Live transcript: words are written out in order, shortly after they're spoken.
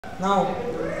Now,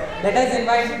 let us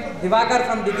invite Divakar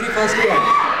from Degree first year.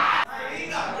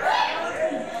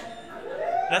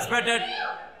 Respected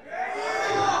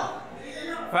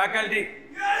faculty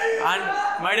and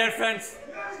my dear friends,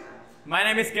 my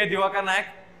name is K. Divakar Nayak.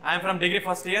 I am from Degree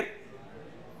first year.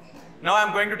 Now I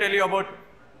am going to tell you about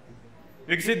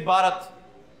Viksit Bharat.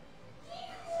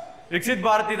 Viksit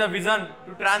Bharat is a vision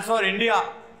to transfer India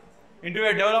into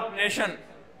a developed nation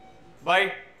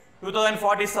by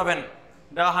 2047,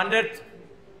 the 100th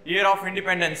year of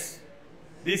independence.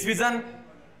 This vision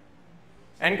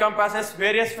encompasses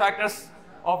various factors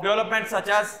of development such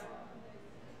as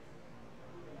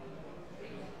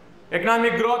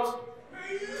economic growth,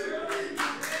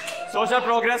 social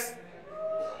progress,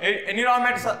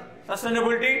 environmental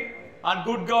sustainability and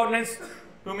good governance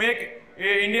to make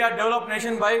India a developed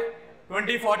nation by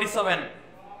 2047.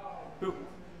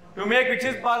 To make which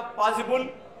is possible,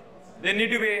 there need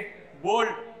to be a bold,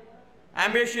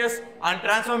 ambitious and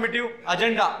transformative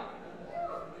agenda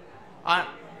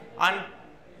and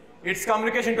its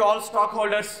communication to all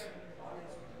stockholders.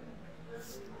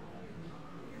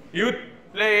 Youth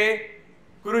play a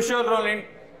crucial role in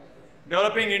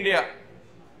developing India.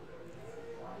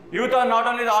 Youth are not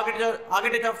only the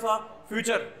architects of the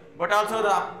future, but also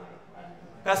the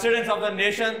custodians of the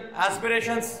nation,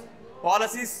 aspirations,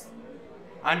 policies,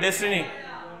 and destiny.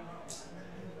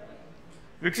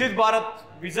 Viksit Bharat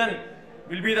vision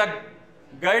will be the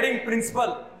guiding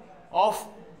principle of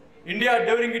India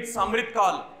during its Amrit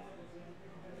Kal.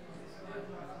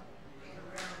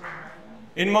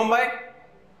 In Mumbai,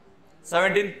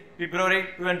 17th February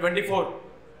 2024,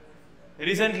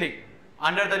 recently,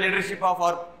 under the leadership of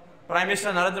our Prime Minister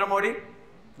Narendra Modi,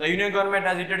 the Union Government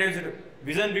has introduced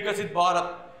Vision Viksit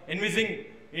Bharat, envisaging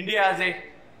India as a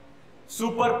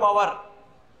superpower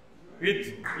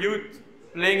with youth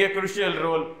playing a crucial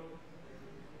role.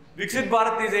 Viksit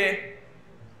Bharat is a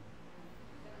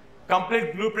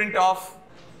complete blueprint of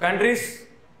country's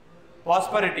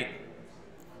prosperity.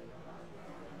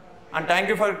 And thank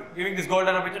you for giving this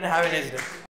golden opportunity. Have a nice day.